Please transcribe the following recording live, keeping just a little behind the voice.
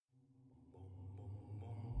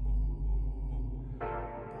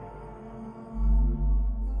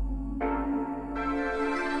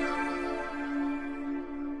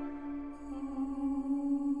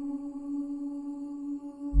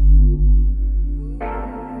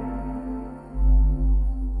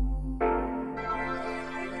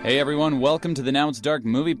Hey everyone, welcome to the Now It's Dark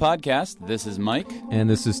Movie Podcast. This is Mike. And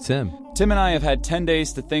this is Tim. Tim and I have had 10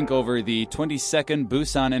 days to think over the 22nd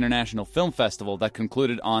Busan International Film Festival that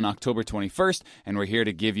concluded on October 21st, and we're here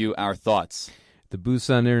to give you our thoughts. The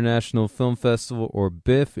Busan International Film Festival, or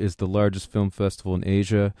BIFF, is the largest film festival in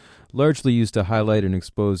Asia, largely used to highlight and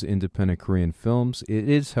expose independent Korean films. It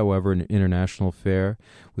is, however, an international fair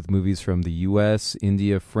with movies from the U.S.,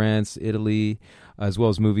 India, France, Italy, as well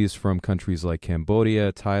as movies from countries like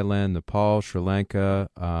Cambodia, Thailand, Nepal, Sri Lanka.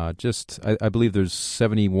 I believe there's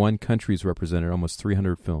 71 countries represented, almost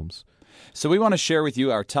 300 films. So we want to share with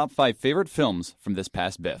you our top 5 favorite films from this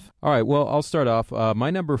past BIFF. All right, well, I'll start off.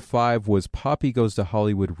 My number 5 was Poppy Goes to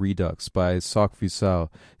Hollywood Redux by Sok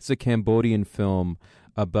Visal. It's a Cambodian film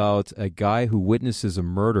about a guy who witnesses a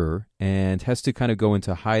murder and has to kind of go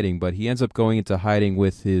into hiding, but he ends up going into hiding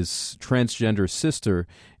with his transgender sister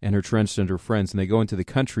and her transgender friends, and they go into the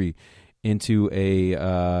country into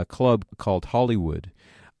a club called Hollywood.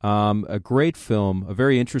 A great film, a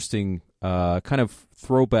very interesting kind of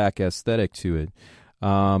throwback aesthetic to it,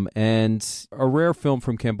 and a rare film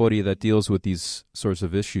from Cambodia that deals with these sorts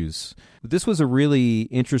of issues. This was a really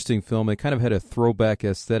interesting film. It kind of had a throwback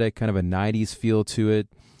aesthetic, kind of a 90s feel to it,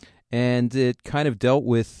 and it kind of dealt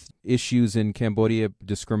with issues in Cambodia,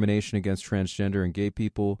 discrimination against transgender and gay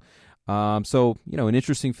people. So, an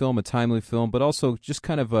interesting film, a timely film, but also just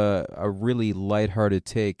kind of a really lighthearted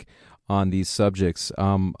take on these subjects.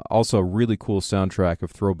 Also a really cool soundtrack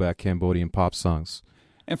of throwback Cambodian pop songs.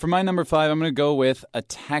 And for my number 5, I'm going to go with A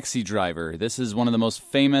Taxi Driver. This is one of the most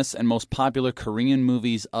famous and most popular Korean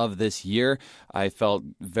movies of this year. I felt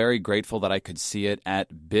very grateful that I could see it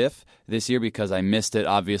at BIFF this year because I missed it,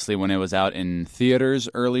 obviously, when it was out in theaters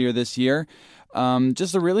earlier this year.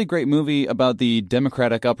 Just a really great movie about the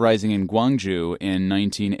democratic uprising in Gwangju in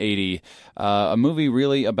 1980. A movie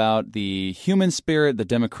really about the human spirit, the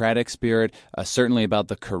democratic spirit, certainly about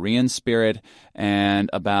the Korean spirit, and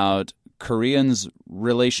about Koreans'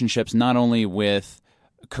 relationships not only with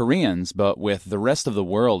Koreans, but with the rest of the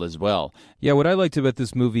world as well. Yeah, what I liked about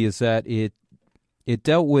this movie is that it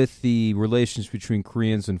dealt with the relations between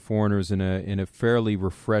Koreans and foreigners in a fairly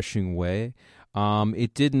refreshing way.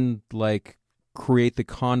 It didn't create the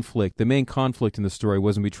conflict. The main conflict in the story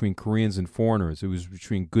wasn't between Koreans and foreigners. It was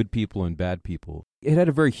between good people and bad people. It had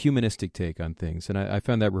a very humanistic take on things, and I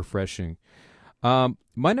found that refreshing.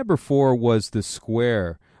 My number 4 was The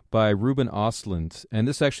Square by Ruben Östlund, and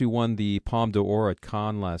this actually won the Palme d'Or at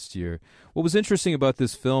Cannes last year. What was interesting about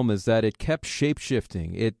this film is that it kept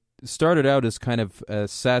shape-shifting. It started out as kind of a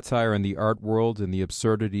satire in the art world and the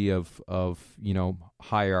absurdity of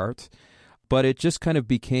high art, but it just kind of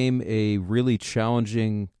became a really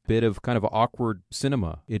challenging bit of kind of awkward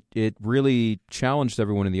cinema. It really challenged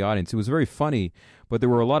everyone in the audience. It was very funny, but there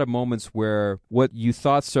were a lot of moments where what you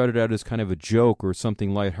thought started out as kind of a joke or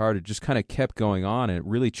something lighthearted just kind of kept going on, and it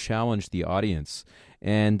really challenged the audience.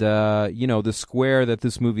 And, the square that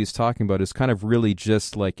this movie is talking about is kind of really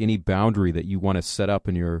just like any boundary that you want to set up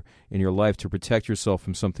in your life to protect yourself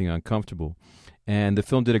from something uncomfortable. And the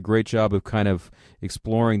film did a great job of kind of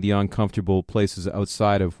exploring the uncomfortable places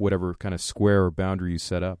outside of whatever kind of square or boundary you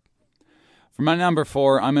set up. For my number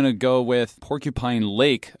 4, I'm going to go with Porcupine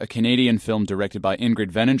Lake, a Canadian film directed by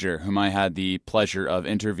Ingrid Veninger, whom I had the pleasure of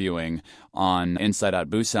interviewing on Inside Out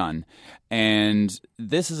Busan. And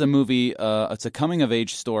this is a movie, it's a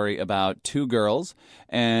coming-of-age story about 2 girls,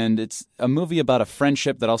 and it's a movie about a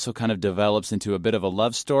friendship that also kind of develops into a bit of a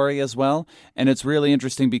love story as well. And it's really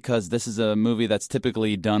interesting because this is a movie that's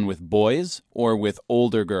typically done with boys or with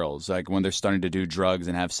older girls, like when they're starting to do drugs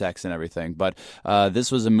and have sex and everything. But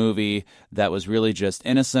this was a movie that was really just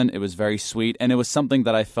innocent. It was very sweet, and it was something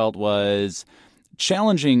that I felt was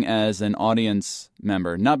challenging as an audience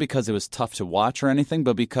member, not because it was tough to watch or anything,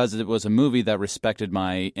 but because it was a movie that respected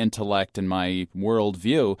my intellect and my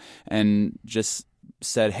worldview and just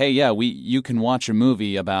said, hey, yeah, you can watch a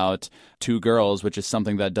movie about 2 girls, which is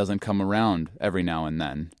something that doesn't come around every now and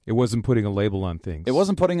then. It wasn't putting a label on things. It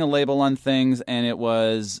wasn't putting a label on things, and it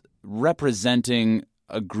was representing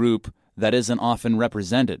a group that isn't often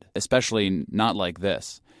represented, especially not like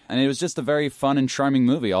this. And it was just a very fun and charming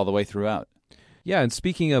movie all the way throughout. Yeah, and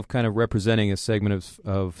speaking of kind of representing a segment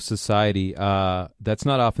of society that's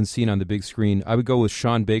not often seen on the big screen, I would go with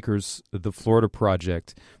Sean Baker's The Florida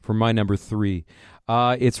Project for my number 3.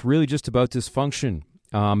 It's really just about dysfunction,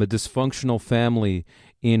 a dysfunctional family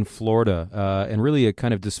in Florida, and really a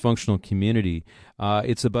kind of dysfunctional community.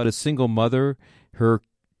 It's about a single mother, her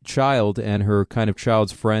child, and her kind of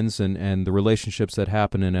child's friends, and the relationships that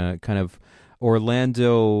happen in a kind of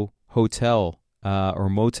Orlando hotel or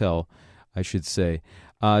motel, I should say.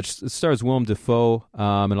 It stars Willem Dafoe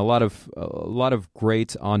and a lot of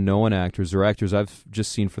great unknown actors or actors I've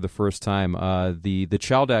just seen for the first time. The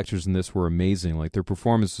child actors in this were amazing. Like their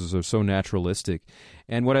performances are so naturalistic.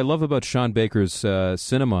 And what I love about Sean Baker's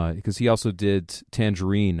cinema, because he also did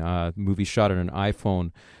Tangerine, a movie shot on an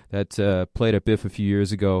iPhone that played at BIFF a few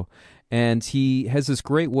years ago, and he has this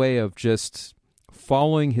great way of just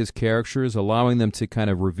following his characters, allowing them to kind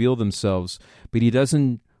of reveal themselves, but he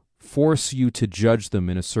doesn't force you to judge them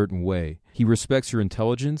in a certain way. He respects your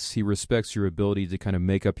intelligence. He respects your ability to kind of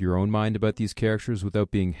make up your own mind about these characters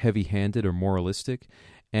without being heavy-handed or moralistic.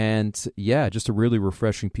 And yeah, just a really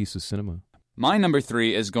refreshing piece of cinema. My number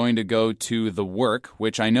 3 is going to go to The Work,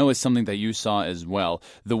 which I know is something that you saw as well.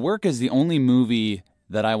 The Work is the only movie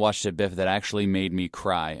that I watched at BIFF that actually made me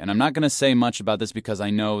cry. And I'm not going to say much about this because I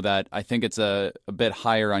know that I think it's a bit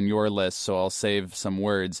higher on your list, so I'll save some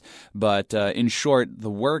words. But in short, The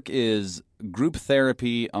Work is group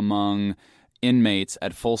therapy among inmates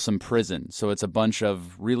at Folsom Prison. So it's a bunch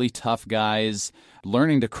of really tough guys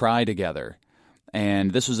learning to cry together.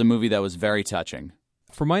 And this was a movie that was very touching.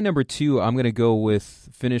 For my number 2, I'm going to go with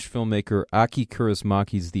Finnish filmmaker Aki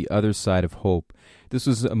Kaurismäki's The Other Side of Hope. This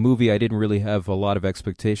was a movie I didn't really have a lot of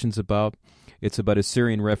expectations about. It's about a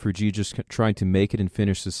Syrian refugee just trying to make it in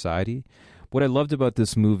Finnish society. What I loved about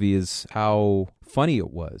this movie is how funny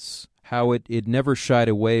it was, how it never shied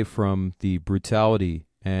away from the brutality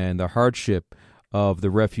and the hardship of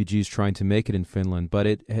the refugees trying to make it in Finland, but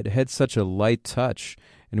it had such a light touch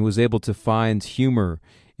and was able to find humor.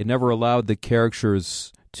 It never allowed the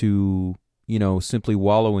characters to, simply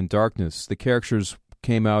wallow in darkness. The characters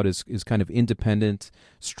came out as kind of independent,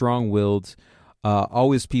 strong-willed,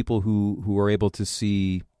 always people who are able to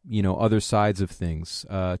see, other sides of things,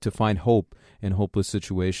 to find hope in hopeless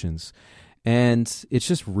situations. And it's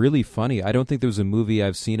just really funny. I don't think there was a movie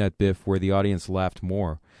I've seen at BIFF where the audience laughed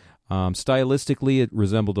more. Stylistically, it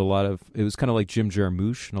resembled it was kind of like Jim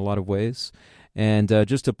Jarmusch in a lot of ways. And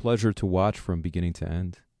just a pleasure to watch from beginning to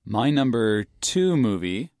end. My number 2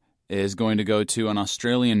 movie is going to go to an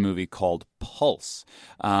Australian movie called Pulse.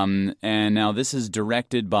 And now this is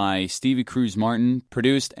directed by Stevie Cruz Martin,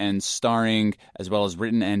 produced and starring, as well as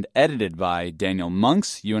written and edited by Daniel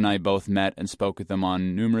Monks. You and I both met and spoke with them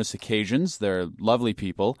on numerous occasions. They're lovely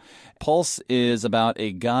people. Pulse is about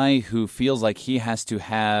a guy who feels like he has to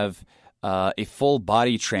have a full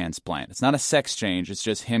body transplant. It's not a sex change. It's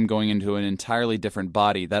just him going into an entirely different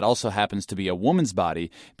body that also happens to be a woman's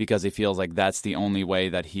body because he feels like that's the only way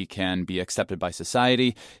that he can be accepted by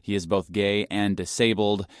society. He is both gay and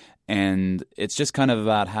disabled. And it's just kind of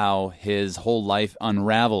about how his whole life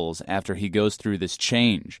unravels after he goes through this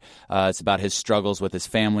change. It's about his struggles with his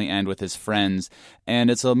family and with his friends.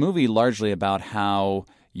 And it's a movie largely about how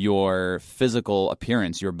your physical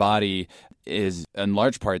appearance, your body, is in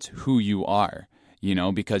large parts who you are,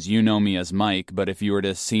 because you know me as Mike, but if you were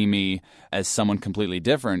to see me as someone completely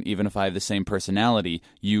different, even if I have the same personality,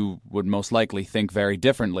 you would most likely think very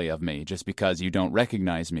differently of me just because you don't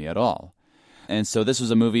recognize me at all. And so this was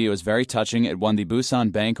a movie, it was very touching. It won the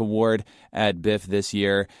Busan Bank Award at BIFF this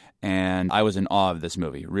year, and I was in awe of this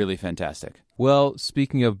movie. Really fantastic. Well,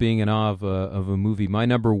 speaking of being in awe of a movie, my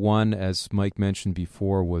number 1, as Mike mentioned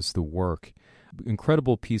before, was The Work.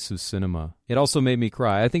 Incredible piece of cinema. It also made me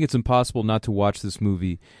cry. I think it's impossible not to watch this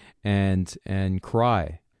movie and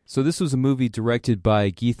cry. So this was a movie directed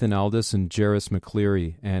by Geethan Aldous and Jairus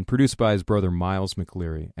McCleary and produced by his brother Miles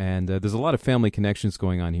McCleary. And there's a lot of family connections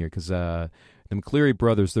going on here because the McCleary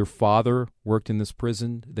brothers, their father worked in this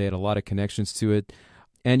prison. They had a lot of connections to it.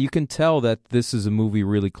 And you can tell that this is a movie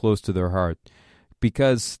really close to their heart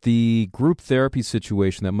because the group therapy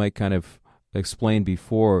situation that Mike kind of explained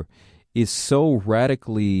before is so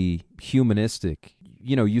radically humanistic.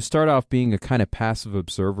 You start off being a kind of passive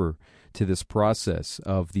observer to this process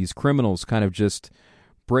of these criminals kind of just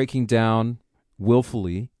breaking down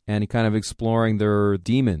willfully and kind of exploring their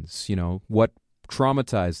demons, what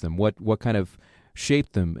traumatized them, what kind of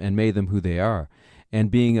shaped them and made them who they are,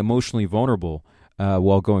 and being emotionally vulnerable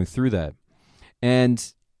while going through that.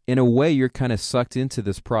 And in a way, you're kind of sucked into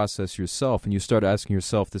this process yourself, and you start asking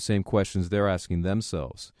yourself the same questions they're asking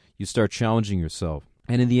themselves. You start challenging yourself.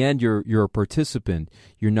 And in the end, you're a participant.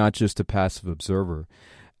 You're not just a passive observer.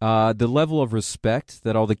 The level of respect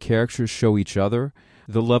that all the characters show each other,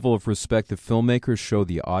 the level of respect the filmmakers show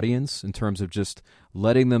the audience in terms of just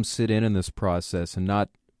letting them sit in this process and not,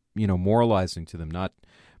 moralizing to them, not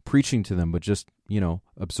preaching to them, but just,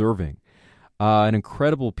 observing. An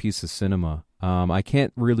incredible piece of cinema. I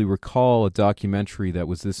can't really recall a documentary that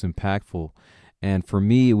was this impactful. And for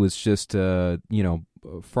me, it was just,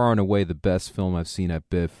 far and away the best film I've seen at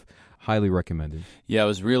BIFF. highly recommended. Yeah, it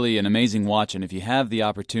was really an amazing watch, and if you have the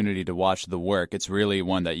opportunity to watch The Work, it's really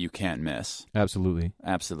one that you can't miss. Absolutely.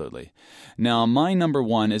 Absolutely. Now, my number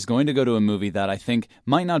one is going to go to a movie that I think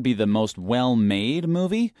might not be the most well-made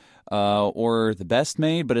movie, or the best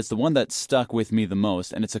made, but it's the one that stuck with me the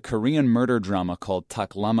most, and it's a Korean murder drama called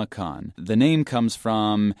Taklamakan. The name comes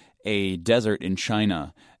from a desert in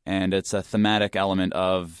China, and it's a thematic element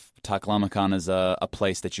of Taklamakan is a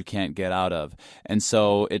place that you can't get out of. And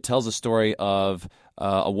so it tells a story of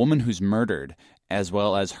a woman who's murdered as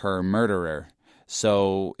well as her murderer.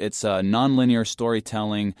 So it's a nonlinear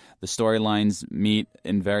storytelling. The storylines meet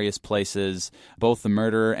in various places. Both the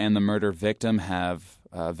murderer and the murder victim have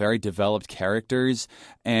very developed characters.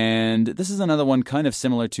 And this is another one kind of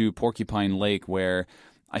similar to Porcupine Lake, where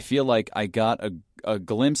I feel like I got a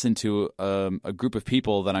glimpse into a group of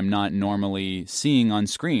people that I'm not normally seeing on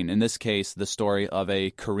screen. In this case, the story of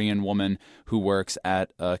a Korean woman who works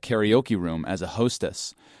at a karaoke room as a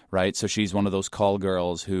hostess, right? So she's one of those call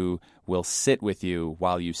girls who will sit with you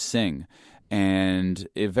while you sing. And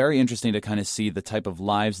it's very interesting to kind of see the type of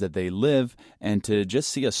lives that they live and to just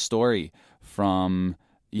see a story from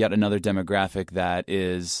yet another demographic that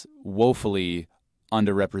is woefully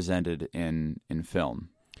underrepresented in film.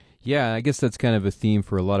 Yeah, I guess that's kind of a theme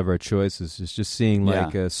for a lot of our choices, is just seeing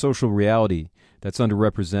like a social reality that's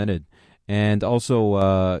underrepresented. And also,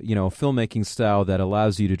 a filmmaking style that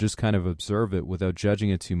allows you to just kind of observe it without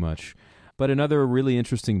judging it too much. But another really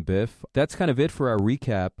interesting Biff. That's kind of it for our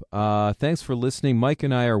recap. Thanks for listening. Mike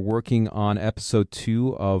and I are working on episode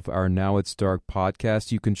 2 of our Now It's Dark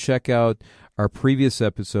podcast. You can check out our previous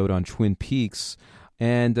episode on Twin Peaks.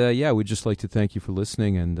 And we'd just like to thank you for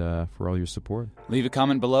listening and for all your support. Leave a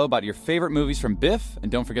comment below about your favorite movies from Biff.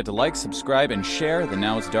 And don't forget to like, subscribe, and share the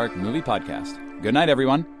Now It's Dark movie podcast. Good night,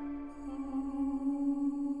 everyone.